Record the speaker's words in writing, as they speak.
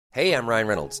Hey, I'm Ryan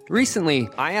Reynolds. Recently,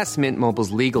 I asked Mint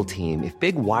Mobile's legal team if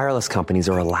big wireless companies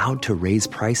are allowed to raise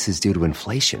prices due to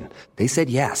inflation. They said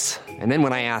yes. And then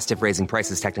when I asked if raising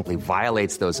prices technically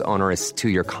violates those onerous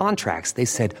two-year contracts, they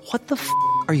said, "What the f***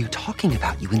 are you talking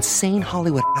about, you insane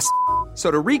Hollywood ass?" So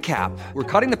to recap, we're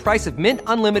cutting the price of Mint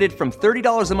Unlimited from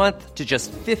 $30 a month to just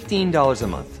 $15 a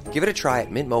month. Give it a try at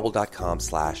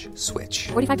mintmobile.com/switch.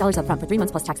 $45 up front for 3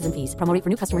 months plus taxes and fees. Promo rate for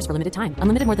new customers for limited time.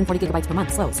 Unlimited more than 40 gigabytes per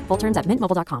month. Slows full terms at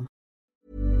mintmobile.com.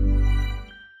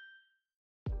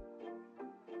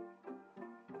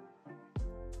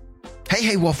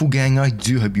 Hey Waffle Gang, I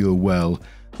do hope you are well.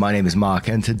 My name is Mark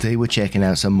and today we're checking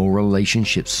out some more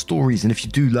relationship stories, and if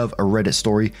you do love a Reddit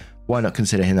story, why not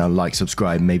consider hitting that like,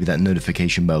 subscribe, maybe that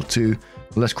notification bell too.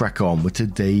 Let's crack on with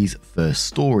today's first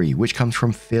story, which comes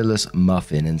from Fearless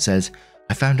Muffin and says,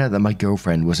 I found out that my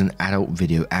girlfriend was an adult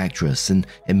video actress and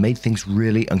it made things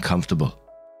really uncomfortable.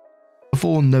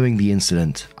 Before knowing the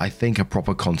incident, I think a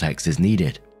proper context is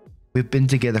needed. We've been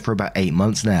together for about 8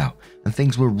 months now, and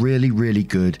things were really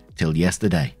good till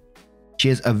yesterday. She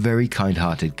is a very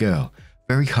kind-hearted girl,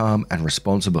 very calm and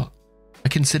responsible. I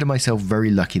consider myself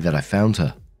very lucky that I found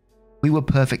her. We were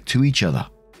perfect to each other.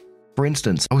 For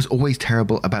instance, I was always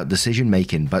terrible about decision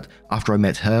making, but after I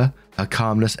met her, her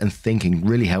calmness and thinking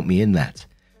really helped me in that.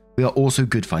 We are also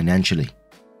good financially.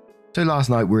 So last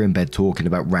night we were in bed talking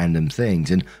about random things,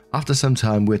 and after some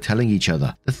time we were telling each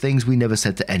other the things we never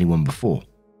said to anyone before.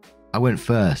 I went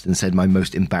first and said my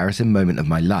most embarrassing moment of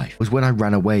my life was when I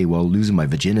ran away while losing my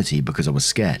virginity because I was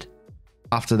scared.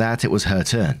 After that, it was her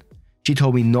turn. She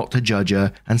told me not to judge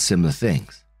her and similar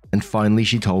things. And finally,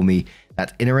 she told me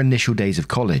that in her initial days of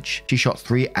college, she shot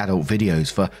 3 adult videos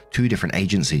for 2 different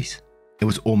agencies. It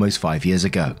was almost 5 years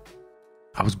ago.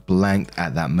 I was blanked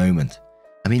at that moment.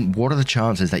 I mean, what are the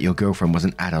chances that your girlfriend was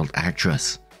an adult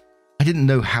actress? I didn't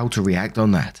know how to react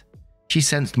on that. She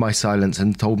sensed my silence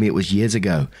and told me it was years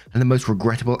ago and the most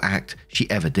regrettable act she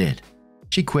ever did.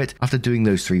 She quit after doing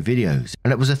those 3 videos,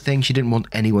 and it was a thing she didn't want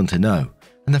anyone to know,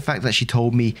 and the fact that she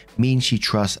told me means she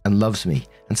trusts and loves me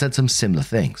and said some similar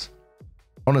things.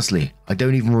 Honestly, I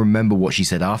don't even remember what she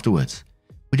said afterwards.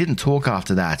 We didn't talk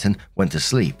after that and went to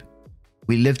sleep.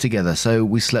 We lived together, so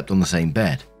we slept on the same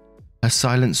bed. Her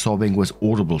silent sobbing was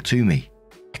audible to me.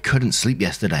 I couldn't sleep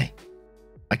yesterday.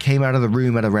 I came out of the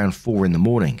room at around 4 in the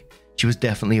morning. She was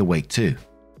definitely awake too.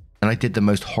 And I did the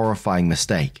most horrifying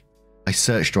mistake. I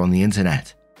searched her on the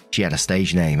internet. She had a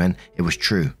stage name and it was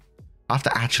true.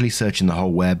 After actually searching the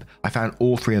whole web, I found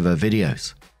all 3 of her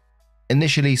videos.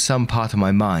 Initially, some part of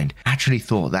my mind actually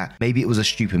thought that maybe it was a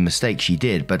stupid mistake she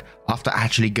did, but after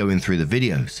actually going through the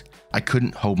videos, I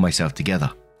couldn't hold myself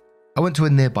together. I went to a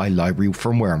nearby library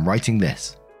from where I'm writing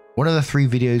this. One of the 3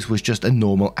 videos was just a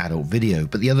normal adult video,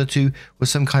 but the other 2 was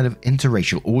some kind of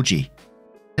interracial orgy.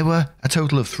 There were a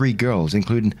total of 3 girls,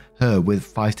 including her with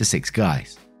 5 to 6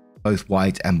 guys, both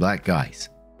white and black guys.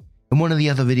 In one of the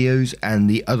other videos, and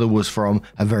the other was from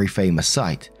a very famous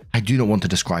site, I do not want to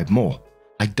describe more.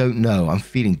 I don't know, I'm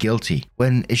feeling guilty,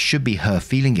 when it should be her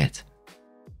feeling it.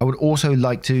 I would also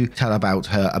like to tell about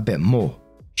her a bit more.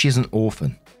 She is an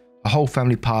orphan. Her whole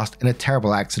family passed in a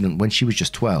terrible accident when she was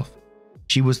just 12.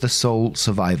 She was the sole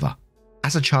survivor.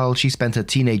 As a child, she spent her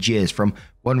teenage years from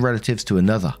one relative to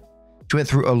another. She went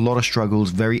through a lot of struggles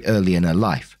very early in her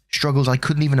life, struggles I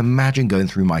couldn't even imagine going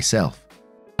through myself.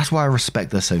 That's why I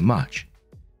respect her so much.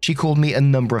 She called me a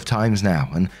number of times now,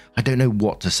 and I don't know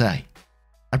what to say.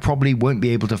 I probably won't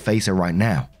be able to face her right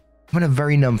now. I'm in a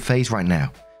very numb phase right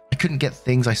now. I couldn't get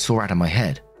things I saw out of my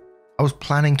head. I was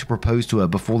planning to propose to her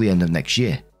before the end of next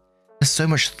year. There's so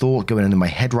much thought going on in my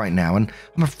head right now, and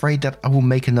I'm afraid that I will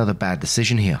make another bad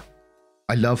decision here.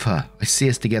 I love her. I see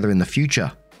us together in the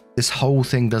future. This whole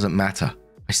thing doesn't matter.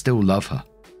 I still love her.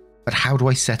 But how do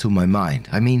I settle my mind?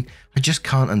 I mean, I just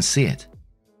can't unsee it.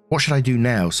 What should I do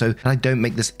now so that I don't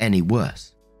make this any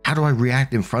worse? How do I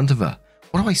react in front of her?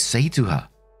 What do I say to her?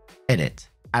 Edit.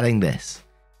 Adding this.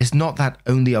 It's not that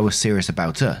only I was serious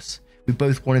about us. We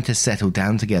both wanted to settle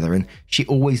down together, and she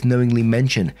always knowingly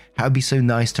mentioned how it'd be so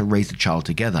nice to raise a child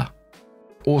together.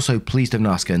 Also, please don't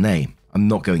ask her name. I'm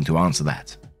not going to answer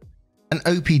that. And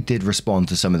OP did respond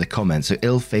to some of the comments, so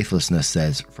Ill Faithlessness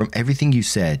says, from everything you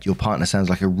said, your partner sounds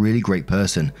like a really great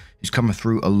person who's come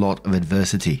through a lot of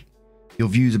adversity. Your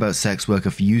views about sex work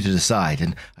are for you to decide,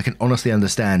 and I can honestly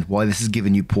understand why this has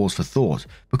given you pause for thought,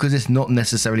 because it's not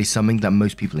necessarily something that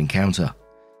most people encounter.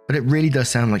 But it really does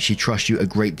sound like she trusts you a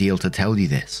great deal to tell you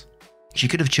this. She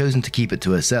could have chosen to keep it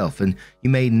to herself, and you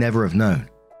may never have known.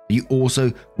 But you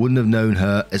also wouldn't have known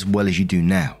her as well as you do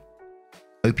now.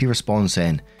 OP responds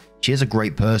saying, she is a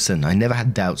great person, I never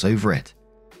had doubts over it.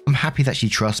 I'm happy that she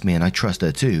trusts me and I trust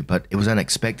her too, but it was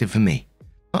unexpected for me.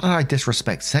 Not that I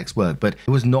disrespect sex work, but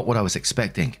it was not what I was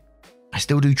expecting. I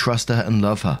still do trust her and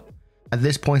love her. At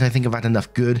this point, I think I've had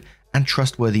enough good and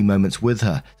trustworthy moments with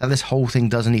her that this whole thing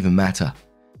doesn't even matter.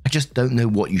 I just don't know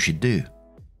what you should do.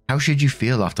 How should you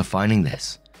feel after finding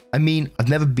this? I mean, I've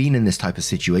never been in this type of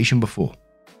situation before.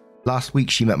 Last week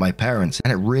she met my parents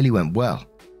and it really went well.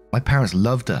 My parents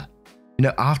loved her. You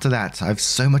know, after that, I have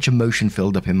so much emotion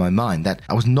filled up in my mind that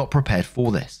I was not prepared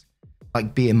for this.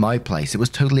 Like being in my place, it was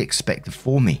totally expected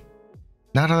for me.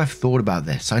 Now that I've thought about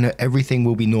this, I know everything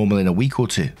will be normal in a week or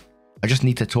two. I just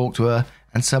need to talk to her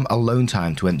and some alone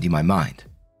time to empty my mind.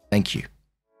 Thank you.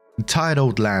 Tired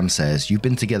Old Lamb says, you've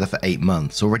been together for 8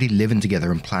 months, already living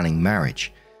together and planning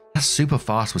marriage. That's super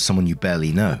fast with someone you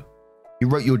barely know. You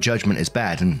wrote your judgment is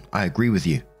bad, and I agree with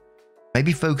you.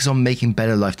 Maybe focus on making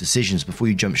better life decisions before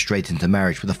you jump straight into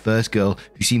marriage with the first girl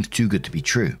who seems too good to be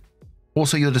true.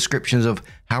 Also, your descriptions of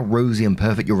how rosy and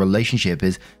perfect your relationship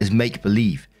is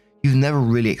make-believe. You've never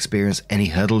really experienced any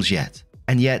hurdles yet,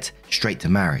 and yet straight to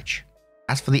marriage.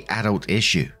 As for the adult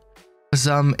issue, for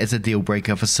some it's a deal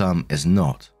breaker, for some it's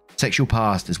not. Sexual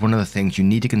past is one of the things you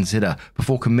need to consider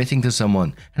before committing to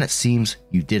someone, and it seems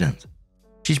you didn't.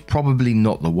 She's probably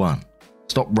not the one.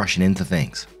 Stop rushing into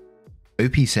things.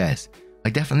 OP says, I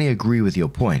definitely agree with your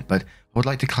point, but I would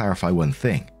like to clarify one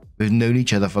thing. We've known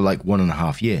each other for like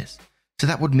 1.5 years. So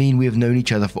that would mean we have known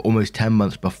each other for almost 10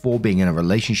 months before being in a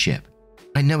relationship.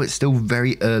 I know it's still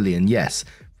very early, and yes,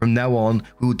 from now on,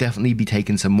 we will definitely be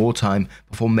taking some more time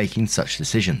before making such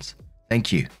decisions.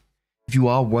 Thank you. If you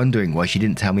are wondering why she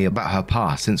didn't tell me about her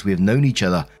past since we have known each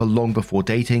other for long before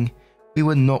dating, we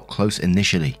were not close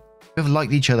initially. We have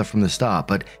liked each other from the start,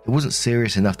 but it wasn't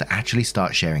serious enough to actually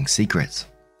start sharing secrets.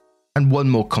 And one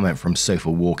more comment from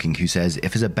Sofa Walking, who says,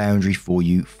 if it's a boundary for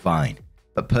you, fine.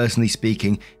 But personally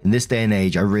speaking, in this day and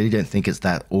age, I really don't think it's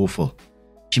that awful.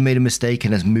 She made a mistake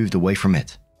and has moved away from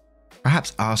it.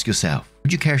 Perhaps ask yourself,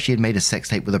 would you care if she had made a sex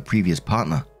tape with a previous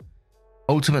partner?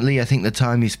 Ultimately, I think the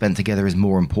time you spent together is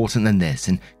more important than this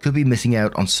and could be missing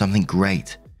out on something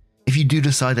great. If you do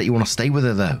decide that you want to stay with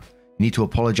her though, you need to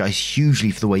apologize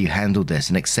hugely for the way you handled this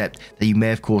and accept that you may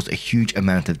have caused a huge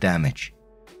amount of damage.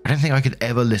 I don't think I could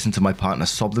ever listen to my partner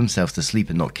sob themselves to sleep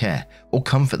and not care, or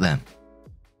comfort them.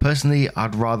 Personally,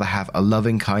 I'd rather have a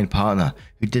loving, kind partner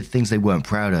who did things they weren't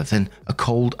proud of than a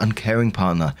cold, uncaring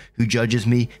partner who judges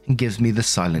me and gives me the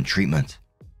silent treatment.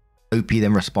 OP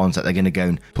then responds that they're going to go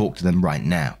and talk to them right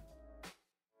now.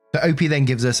 So OP then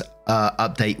gives us an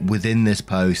update within this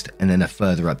post and then a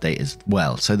further update as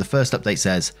well. So the first update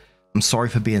says, I'm sorry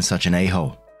for being such an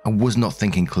a-hole. I was not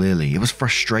thinking clearly. It was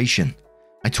frustration.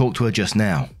 I talked to her just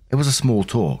now. It was a small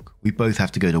talk. We both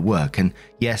have to go to work, and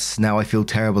yes, now I feel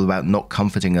terrible about not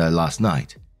comforting her last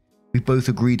night. We both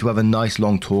agreed to have a nice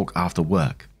long talk after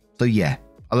work. So yeah,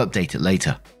 I'll update it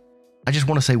later. I just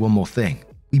want to say one more thing.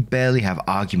 We barely have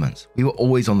arguments. We were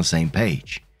always on the same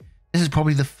page. This is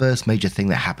probably the first major thing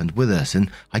that happened with us,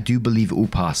 and I do believe it will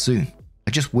pass soon.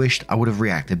 I just wished I would have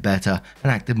reacted better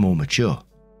and acted more mature.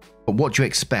 But what do you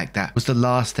expect? That was the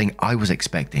last thing I was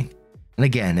expecting. And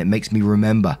again, it makes me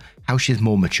remember how she's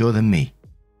more mature than me.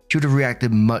 She would have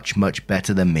reacted much, much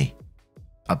better than me.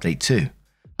 Update 2.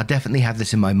 I definitely have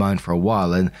this in my mind for a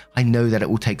while, and I know that it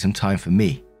will take some time for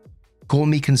me. Call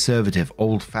me conservative,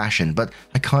 old-fashioned, but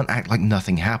I can't act like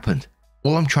nothing happened.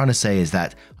 All I'm trying to say is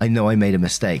that I know I made a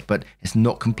mistake, but it's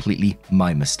not completely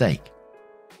my mistake.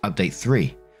 Update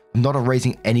 3. I'm not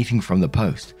erasing anything from the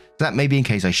post, so that may be in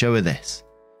case I show her this.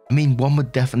 I mean, one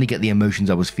would definitely get the emotions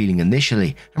I was feeling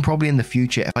initially, and probably in the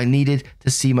future if I needed to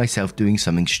see myself doing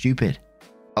something stupid.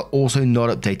 I'll also not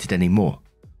update it anymore.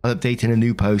 I'll update in a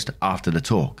new post after the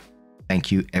talk.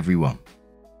 Thank you, everyone.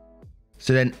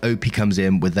 So then OP comes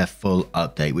in with their full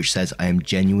update, which says, I am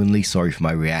genuinely sorry for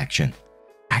my reaction.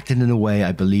 Acted in a way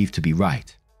I believe to be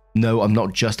right. No, I'm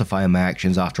not justifying my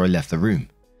actions after I left the room.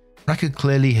 I could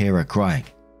clearly hear her crying.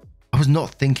 I was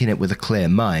not thinking it with a clear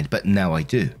mind, but now I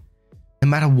do. No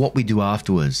matter what we do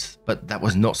afterwards, but that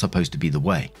was not supposed to be the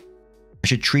way. I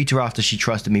should treat her after she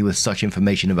trusted me with such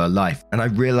information of her life, and I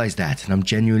realized that, and I'm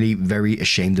genuinely very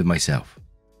ashamed of myself.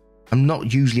 I'm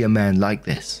not usually a man like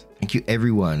this. Thank you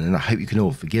everyone, and I hope you can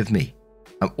all forgive me.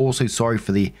 I'm also sorry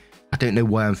for I don't know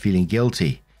why I'm feeling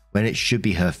guilty, when it should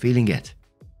be her feeling it.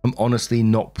 I'm honestly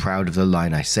not proud of the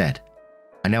line I said.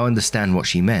 I now understand what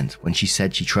she meant when she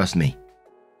said she trusts me.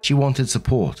 She wanted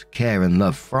support, care and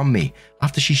love from me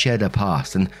after she shared her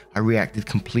past, and I reacted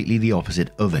completely the opposite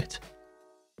of it.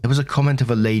 There was a comment of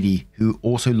a lady who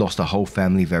also lost her whole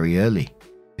family very early.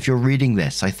 If you're reading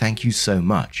this, I thank you so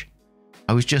much.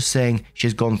 I was just saying she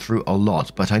has gone through a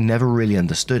lot, but I never really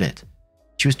understood it.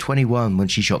 She was 21 when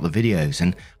she shot the videos,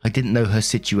 and I didn't know her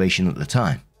situation at the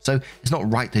time, so it's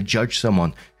not right to judge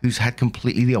someone who's had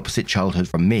completely the opposite childhood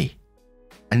from me.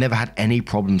 I never had any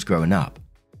problems growing up.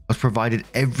 I was provided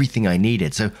everything I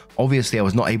needed, so obviously I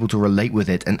was not able to relate with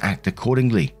it and act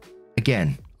accordingly.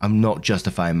 Again, I'm not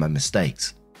justifying my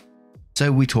mistakes.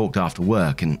 So we talked after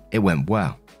work and it went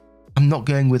well. I'm not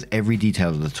going with every detail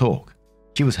of the talk.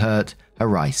 She was hurt,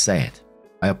 her eyes say it.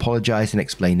 I apologized and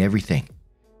explained everything.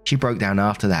 She broke down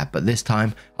after that, but this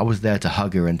time I was there to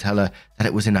hug her and tell her that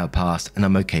it was in her past and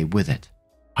I'm okay with it.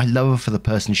 I love her for the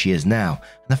person she is now,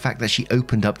 and the fact that she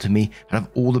opened up to me and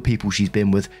of all the people she's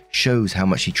been with shows how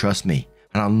much she trusts me,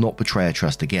 and I'll not betray her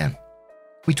trust again.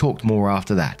 We talked more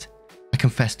after that. I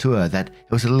confessed to her that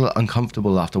it was a little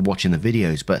uncomfortable after watching the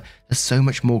videos, but there's so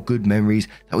much more good memories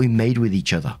that we made with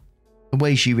each other. The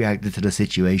way she reacted to the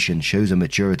situation shows her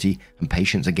maturity and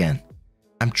patience again.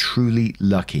 I'm truly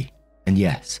lucky. And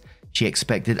yes, she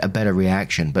expected a better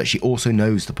reaction, but she also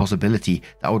knows the possibility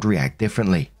that I would react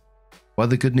differently. Well,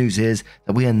 the good news is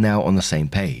that we are now on the same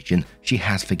page, and she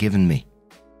has forgiven me.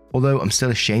 Although I'm still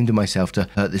ashamed of myself to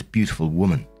hurt this beautiful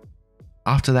woman.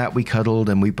 After that, we cuddled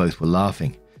and we both were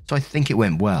laughing, so I think it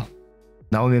went well.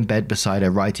 Now I'm in bed beside her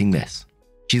writing this.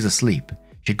 She's asleep.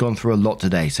 She'd gone through a lot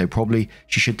today, so probably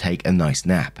she should take a nice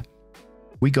nap.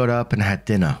 We got up and had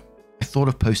dinner. I thought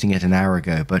of posting it an hour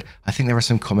ago, but I think there are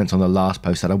some comments on the last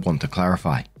post that I want to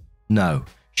clarify. No,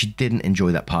 she didn't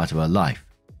enjoy that part of her life.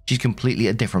 She's completely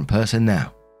a different person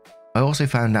now. I also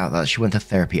found out that she went to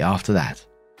therapy after that.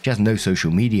 She has no social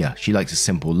media, she likes a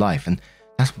simple life, and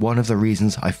that's one of the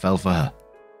reasons I fell for her.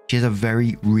 She is a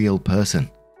very real person.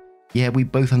 Yeah, we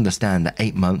both understand that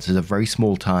 8 months is a very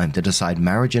small time to decide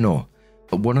marriage and all,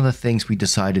 but one of the things we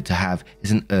decided to have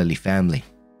is an early family.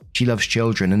 She loves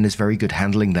children and is very good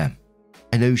handling them.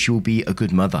 I know she will be a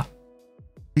good mother.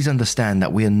 Please understand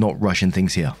that we are not rushing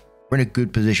things here. We're in a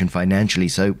good position financially,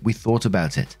 so we thought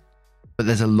about it. But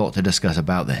there's a lot to discuss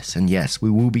about this, and yes, we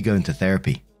will be going to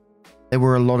therapy. There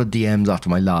were a lot of DMs after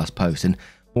my last post, and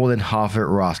more than half of it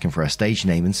were asking for a stage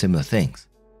name and similar things.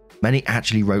 Many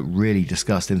actually wrote really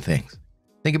disgusting things.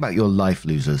 Think about your life,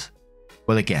 losers.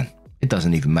 Well, again, it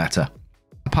doesn't even matter.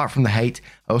 Apart from the hate,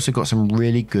 I also got some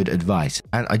really good advice,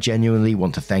 and I genuinely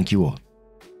want to thank you all.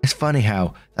 It's funny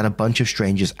how that a bunch of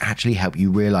strangers actually help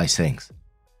you realize things.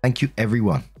 Thank you,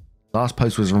 everyone. Last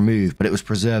post was removed, but it was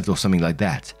preserved or something like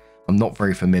that. I'm not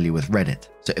very familiar with Reddit,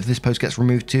 so if this post gets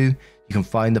removed too, you can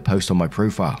find the post on my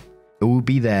profile. It will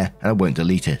be there and I won't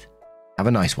delete it. Have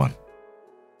a nice one.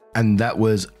 And that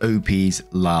was OP's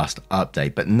last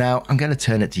update, but now I'm going to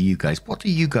turn it to you guys. What do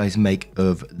you guys make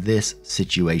of this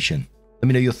situation? Let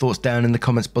me know your thoughts down in the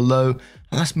comments below, and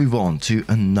let's move on to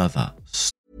another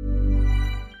story.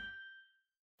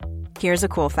 Here's a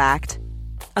cool fact.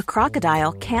 A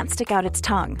crocodile can't stick out its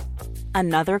tongue.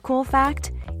 Another cool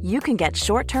fact, you can get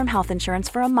short-term health insurance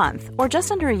for a month or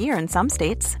just under a year in some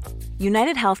states.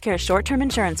 United Healthcare short-term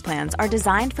insurance plans are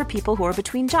designed for people who are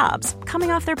between jobs,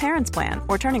 coming off their parents' plan,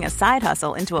 or turning a side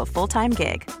hustle into a full-time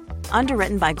gig.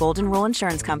 Underwritten by Golden Rule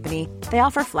Insurance Company, they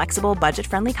offer flexible,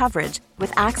 budget-friendly coverage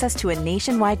with access to a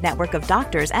nationwide network of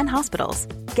doctors and hospitals.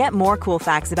 Get more cool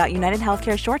facts about United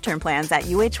Healthcare short-term plans at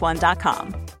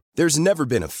uh1.com. There's never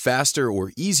been a faster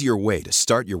or easier way to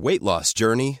start your weight loss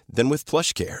journey than with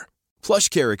PlushCare.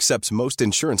 PlushCare accepts most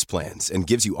insurance plans and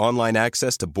gives you online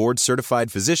access to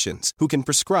board-certified physicians who can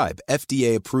prescribe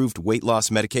FDA-approved weight loss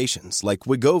medications like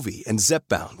Wegovy and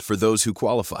Zepbound for those who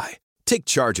qualify. Take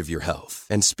charge of your health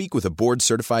and speak with a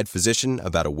board-certified physician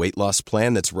about a weight loss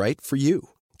plan that's right for you.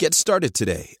 Get started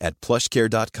today at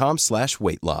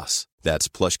plushcare.com/weight-loss. That's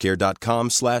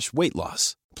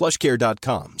plushcare.com/weight-loss.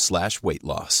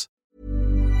 plushcare.com/weight-loss.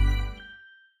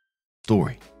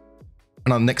 Story.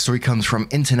 And our next story comes from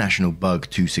International Bug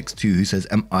 262, who says,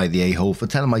 "Am I the a-hole for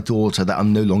telling my daughter that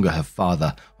I'm no longer her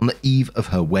father on the eve of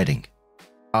her wedding?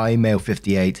 I, male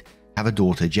 58, have a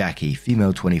daughter, Jackie,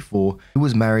 female 24, who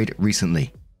was married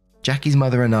recently. Jackie's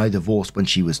mother and I divorced when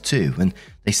she was 2, and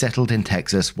they settled in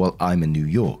Texas while I'm in New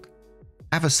York.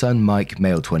 I have a son, Mike,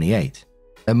 male 28.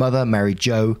 Their mother married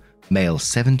Joe, male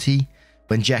 70,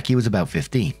 when Jackie was about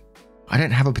 15. I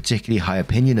don't have a particularly high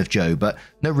opinion of Joe, but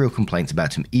no real complaints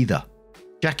about him either.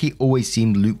 Jackie always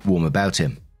seemed lukewarm about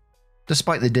him.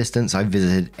 Despite the distance, I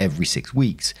visited every 6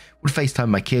 weeks, would FaceTime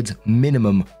my kids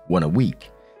minimum 1 a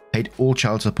week, paid all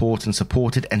child support and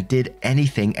supported and did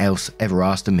anything else ever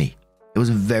asked of me. It was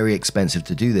very expensive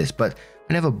to do this, but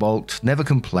I never balked, never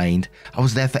complained. I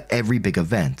was there for every big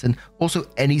event and also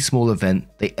any small event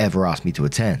they ever asked me to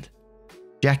attend.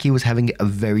 Jackie was having a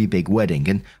very big wedding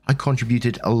and I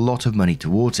contributed a lot of money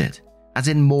towards it, as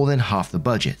in more than half the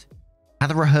budget. At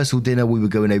the rehearsal dinner, we were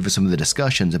going over some of the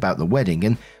discussions about the wedding,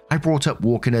 and I brought up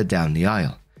walking her down the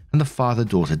aisle and the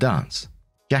father-daughter dance.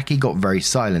 Jackie got very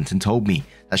silent and told me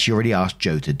that she already asked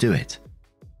Joe to do it.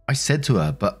 I said to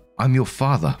her, "But I'm your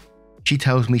father." She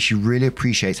tells me she really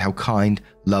appreciates how kind,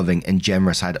 loving, and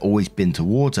generous I had always been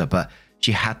towards her, but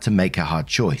she had to make a hard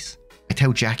choice. I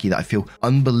tell Jackie that I feel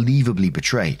unbelievably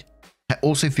betrayed. I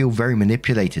also feel very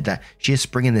manipulated that she is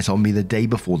springing this on me the day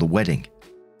before the wedding,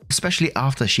 especially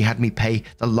after she had me pay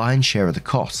the lion's share of the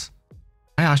costs.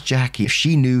 I asked Jackie if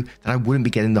she knew that I wouldn't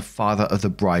be getting the father of the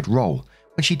bride role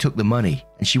when she took the money,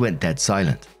 and she went dead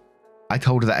silent. I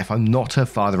told her that if I'm not her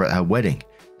father at her wedding,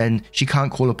 then she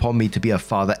can't call upon me to be her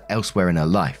father elsewhere in her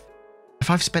life. If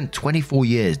I've spent 24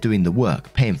 years doing the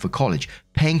work, paying for college,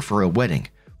 paying for her wedding,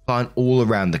 flying all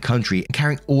around the country and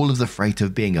carrying all of the freight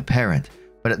of being a parent,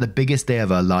 but at the biggest day of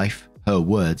her life, her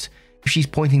words, if she's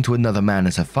pointing to another man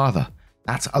as her father,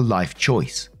 that's a life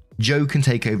choice. Joe can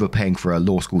take over paying for her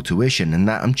law school tuition, and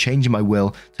that I'm changing my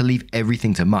will to leave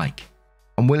everything to Mike.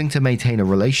 I'm willing to maintain a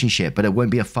relationship, but it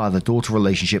won't be a father-daughter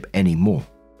relationship anymore.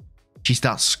 She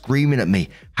starts screaming at me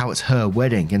how it's her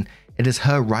wedding, and it is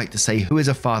her right to say who is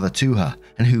a father to her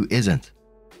and who isn't.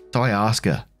 So I ask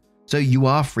her, "So you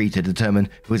are free to determine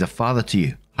who is a father to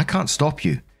you. I can't stop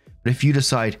you. But if you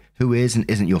decide who is and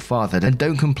isn't your father, then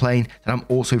don't complain that I'm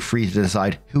also free to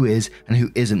decide who is and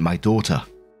who isn't my daughter."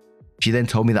 She then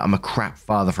told me that I'm a crap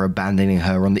father for abandoning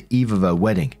her on the eve of her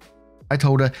wedding. I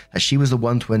told her that she was the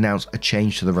one to announce a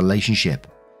change to the relationship.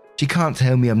 She can't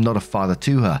tell me I'm not a father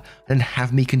to her and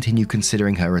have me continue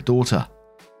considering her a daughter.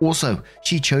 Also,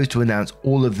 she chose to announce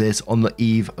all of this on the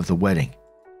eve of the wedding.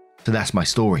 So that's my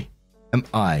story. Am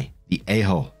I the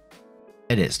a-hole?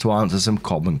 Edits to answer some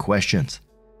common questions.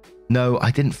 No,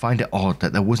 I didn't find it odd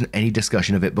that there wasn't any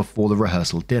discussion of it before the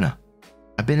rehearsal dinner.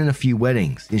 I've been in a few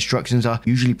weddings. The instructions are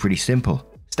usually pretty simple.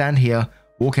 Stand here,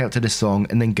 walk out to this song,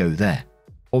 and then go there.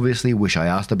 Obviously, wish I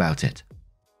asked about it.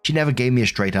 She never gave me a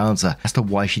straight answer as to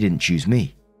why she didn't choose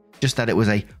me. Just that it was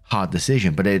a hard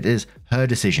decision, but it is her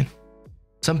decision.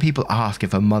 Some people ask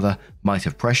if her mother might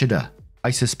have pressured her.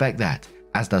 I suspect that,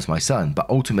 as does my son, but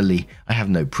ultimately I have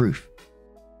no proof.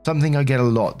 Something I get a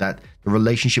lot, that the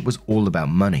relationship was all about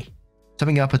money.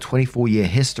 Summing up a 24-year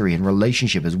history and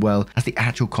relationship as well as the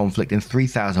actual conflict in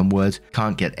 3,000 words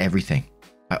can't get everything.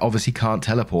 I obviously can't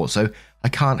teleport, so I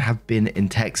can't have been in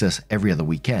Texas every other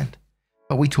weekend.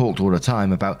 But we talked all the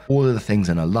time about all of the things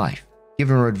in her life,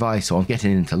 giving her advice on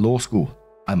getting into law school.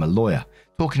 I'm a lawyer,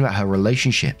 talking about her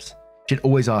relationships. She'd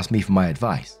always ask me for my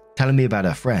advice, telling me about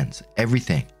her friends,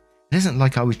 everything. It isn't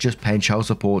like I was just paying child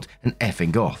support and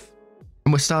effing off.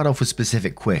 And we'll start off with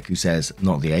Specific Quick, who says,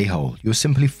 "Not the a-hole. You're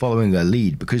simply following her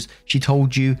lead because she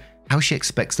told you how she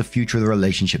expects the future of the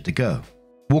relationship to go.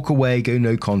 Walk away, go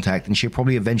no contact, and she'll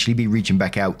probably eventually be reaching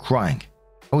back out crying.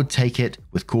 I would take it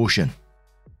with caution."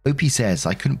 OP says,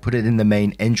 "I couldn't put it in the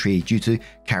main entry due to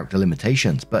character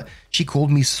limitations, but she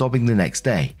called me sobbing the next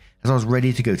day as I was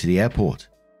ready to go to the airport.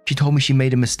 She told me she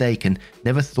made a mistake and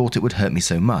never thought it would hurt me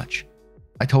so much.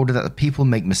 I told her that people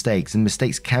make mistakes and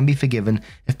mistakes can be forgiven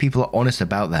if people are honest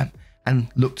about them and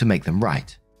look to make them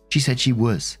right. She said she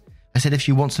was. I said if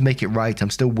she wants to make it right, I'm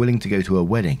still willing to go to her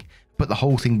wedding, put the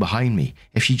whole thing behind me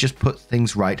if she just put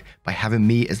things right by having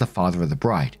me as the father of the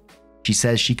bride. She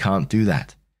says she can't do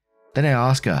that. Then I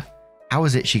ask her, how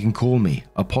is it she can call me,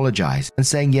 apologize, and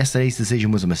saying yesterday's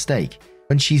decision was a mistake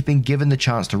when she's been given the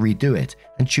chance to redo it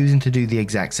and choosing to do the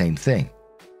exact same thing?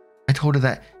 I told her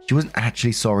that she wasn't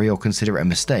actually sorry or consider it a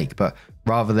mistake, but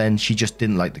rather than she just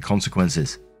didn't like the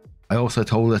consequences. I also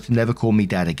told her to never call me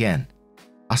dad again.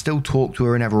 I still talk to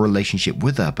her and have a relationship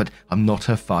with her, but I'm not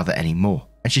her father anymore,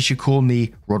 and she should call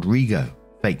me Rodrigo,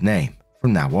 fake name,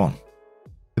 from now on.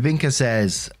 Babinka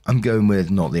says, I'm going with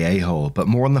not the a-hole, but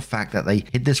more on the fact that they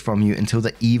hid this from you until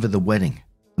the eve of the wedding.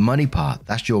 The money part,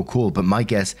 that's your call, but my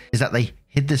guess is that they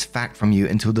hid this fact from you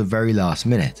until the very last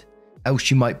minute.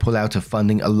 Else you might pull out of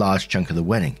funding a large chunk of the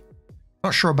wedding.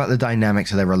 Not sure about the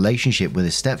dynamics of their relationship with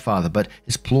his stepfather, but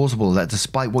it's plausible that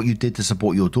despite what you did to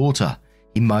support your daughter,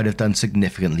 he might have done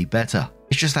significantly better.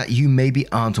 It's just that you maybe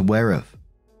aren't aware of.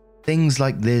 Things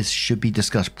like this should be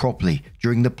discussed properly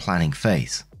during the planning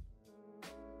phase.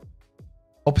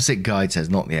 Opposite Guide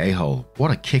says, not the a-hole. What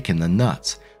a kick in the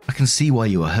nuts. I can see why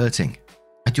you are hurting.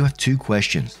 I do have two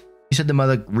questions. You said the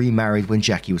mother remarried when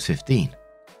Jackie was 15.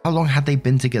 How long had they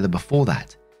been together before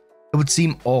that? It would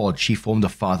seem odd she formed a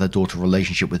father-daughter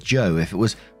relationship with Joe if it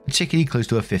was particularly close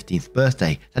to her 15th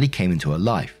birthday that he came into her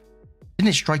life. Didn't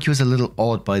it strike you as a little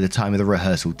odd by the time of the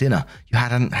rehearsal dinner you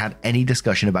hadn't had any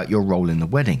discussion about your role in the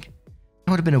wedding?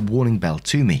 That would have been a warning bell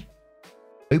to me.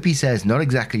 Opie says not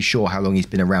exactly sure how long he's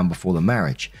been around before the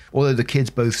marriage, although the kids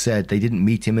both said they didn't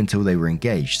meet him until they were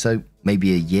engaged, so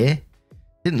maybe a year?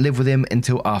 Didn't live with him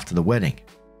until after the wedding.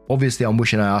 Obviously, I'm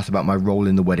wishing I asked about my role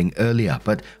in the wedding earlier,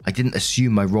 but I didn't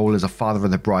assume my role as a father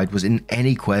of the bride was in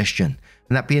any question,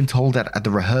 and that being told that at the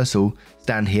rehearsal,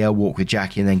 stand here, walk with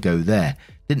Jackie and then go there,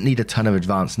 didn't need a ton of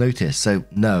advance notice, so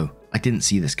no, I didn't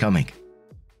see this coming.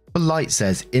 Polite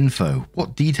says, info,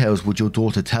 what details would your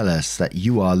daughter tell us that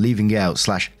you are leaving out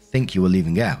 / think you are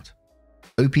leaving out?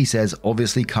 OP says,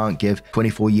 obviously can't give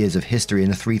 24 years of history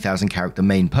in a 3,000 character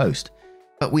main post,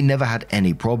 but we never had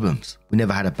any problems. We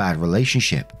never had a bad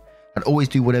relationship. I'd always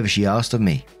do whatever she asked of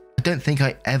me. I don't think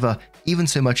I ever even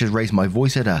so much as raised my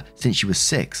voice at her since she was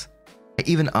 6. I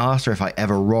even asked her if I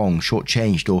ever wronged,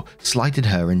 shortchanged or slighted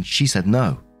her and she said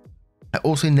no. I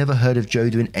also never heard of Joe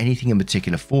doing anything in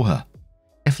particular for her.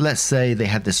 If let's say they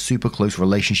had this super close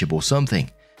relationship or something,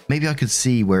 maybe I could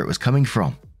see where it was coming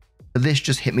from. But this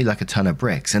just hit me like a ton of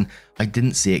bricks and I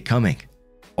didn't see it coming.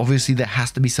 Obviously there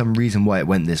has to be some reason why it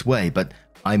went this way, but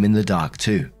I'm in the dark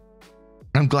too.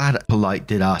 And I'm glad Polite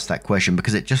did ask that question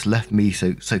because it just left me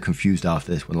so confused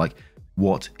after this one, like,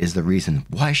 what is the reason?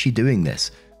 Why is she doing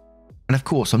this? And of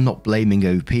course I'm not blaming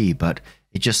OP, but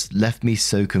it just left me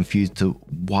so confused to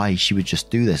why she would just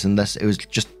do this, unless it was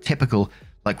just typical,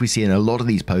 like we see in a lot of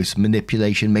these posts,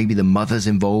 manipulation. Maybe the mother's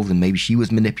involved and maybe she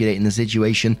was manipulating the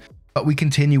situation. But we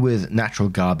continue with Natural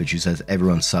Garbage, who says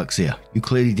everyone sucks here. You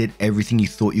clearly did everything you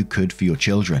thought you could for your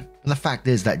children. But the fact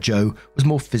is that Joe was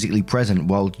more physically present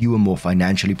while you were more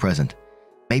financially present.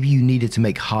 Maybe you needed to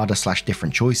make harder /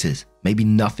 different choices. Maybe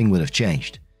nothing would have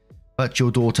changed. But your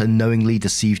daughter knowingly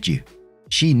deceived you.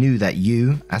 She knew that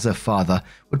you, as her father,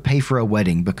 would pay for a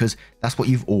wedding because that's what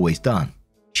you've always done.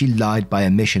 She lied by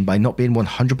omission by not being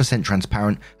 100%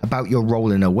 transparent about your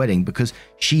role in her wedding because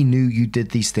she knew you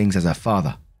did these things as her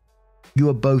father. You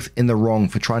are both in the wrong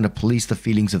for trying to police the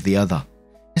feelings of the other.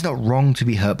 It's not wrong to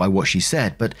be hurt by what she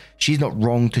said, but she's not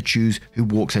wrong to choose who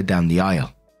walks her down the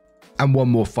aisle. And one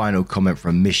more final comment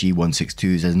from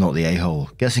Mishi162 says not the a-hole,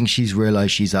 guessing she's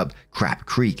realized she's up crap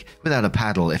creek without a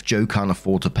paddle if Joe can't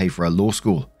afford to pay for her law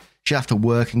school. She'll have to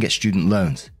work and get student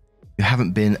loans. You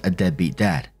haven't been a deadbeat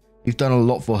dad. You've done a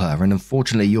lot for her, and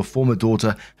unfortunately your former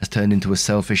daughter has turned into a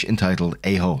selfish, entitled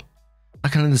a-hole. I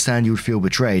can understand you would feel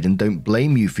betrayed and don't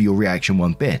blame you for your reaction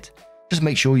one bit. Just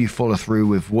make sure you follow through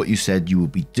with what you said you will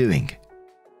be doing.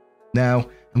 Now,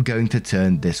 I'm going to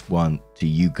turn this one to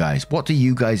you guys. What do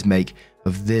you guys make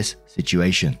of this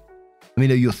situation? Let me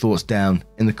know your thoughts down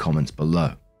in the comments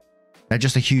below. Now,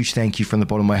 just a huge thank you from the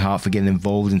bottom of my heart for getting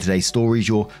involved in today's stories.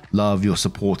 Your love, your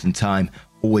support and time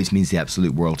always means the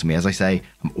absolute world to me. As I say,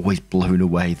 I'm always blown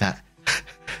away that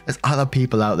there's other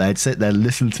people out there to sit there,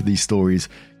 listen to these stories,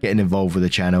 getting involved with the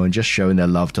channel and just showing their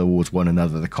love towards one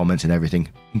another, the comments and everything.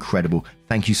 Incredible.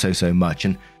 Thank you so much.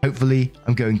 And hopefully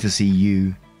I'm going to see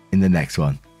you in the next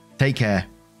one. Take care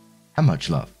and much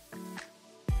love.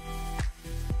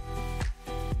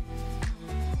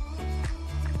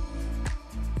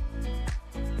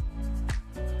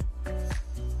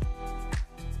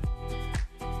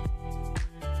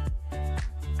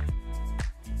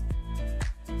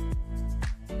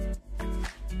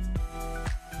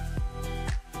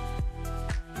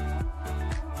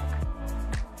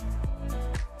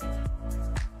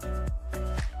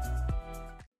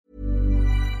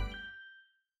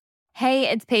 Hey,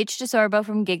 it's Paige DeSorbo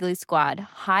from Giggly Squad.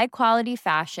 High quality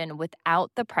fashion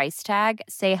without the price tag.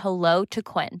 Say hello to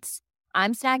Quince.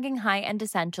 I'm snagging high-end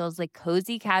essentials like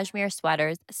cozy cashmere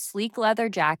sweaters, sleek leather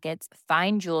jackets,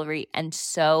 fine jewelry, and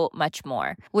so much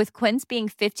more. With Quince being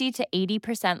 50 to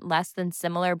 80% less than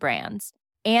similar brands.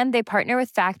 And they partner with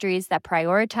factories that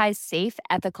prioritize safe,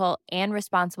 ethical, and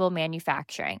responsible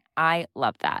manufacturing. I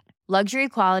love that. Luxury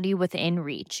quality within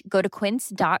reach. Go to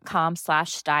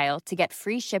quince.com/style to get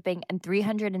free shipping and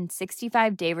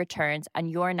 365-day returns on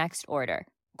your next order.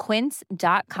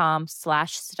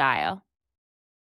 Quince.com/style.